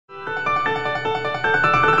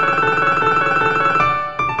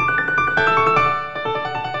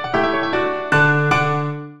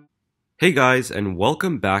Hey guys, and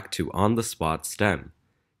welcome back to On the Spot STEM.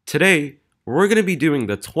 Today, we're going to be doing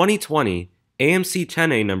the 2020 AMC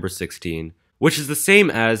 10A number 16, which is the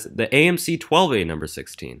same as the AMC 12A number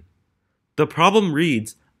 16. The problem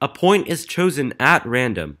reads, a point is chosen at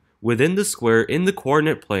random within the square in the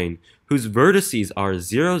coordinate plane whose vertices are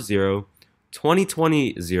 0, 0,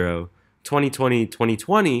 2020, 0, 2020,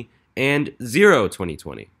 2020, and 0,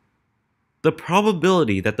 2020. The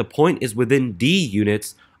probability that the point is within d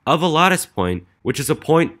units of a lattice point, which is a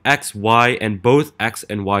point x, y, and both x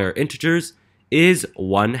and y are integers, is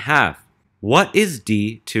 1/2. What is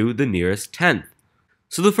d to the nearest tenth?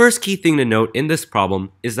 So the first key thing to note in this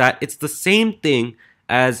problem is that it's the same thing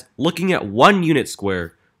as looking at one unit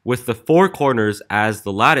square with the four corners as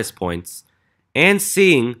the lattice points and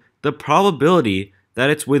seeing the probability that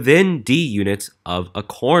it's within d units of a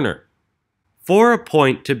corner. For a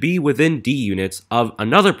point to be within d units of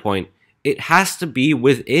another point, it has to be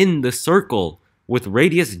within the circle with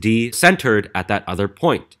radius d centered at that other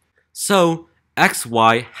point. So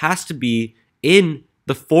xy has to be in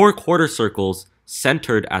the four quarter circles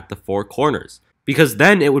centered at the four corners, because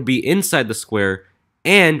then it would be inside the square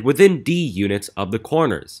and within d units of the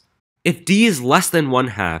corners. If d is less than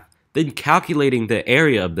 1/2, then calculating the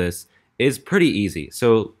area of this is pretty easy.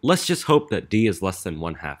 So let's just hope that d is less than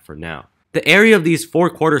 1/2 for now. The area of these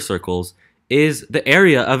four quarter circles is the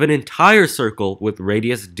area of an entire circle with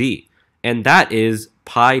radius d, and that is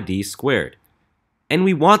pi d squared. And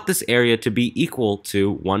we want this area to be equal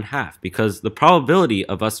to 1/2 because the probability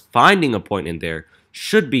of us finding a point in there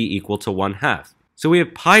should be equal to 1/2. So we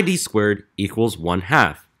have pi d squared equals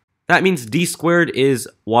 1/2. That means d squared is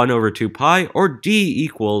 1 over 2 pi, or d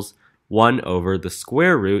equals 1 over the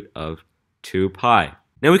square root of 2 pi.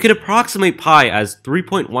 Now we can approximate pi as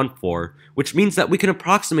 3.14, which means that we can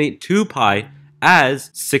approximate 2 pi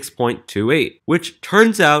as 6.28, which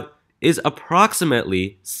turns out is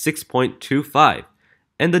approximately 6.25.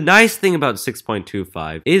 And the nice thing about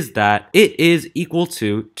 6.25 is that it is equal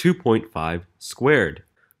to 2.5 squared.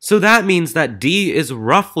 So that means that d is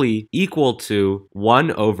roughly equal to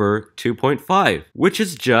 1 over 2.5, which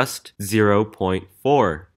is just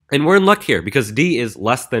 0.4. And we're in luck here because d is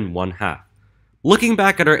less than 1/2. Looking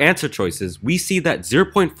back at our answer choices, we see that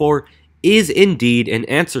 0.4 is indeed an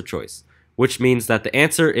answer choice, which means that the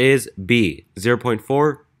answer is B,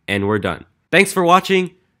 0.4, and we're done. Thanks for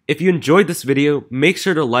watching. If you enjoyed this video, make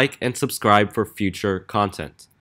sure to like and subscribe for future content.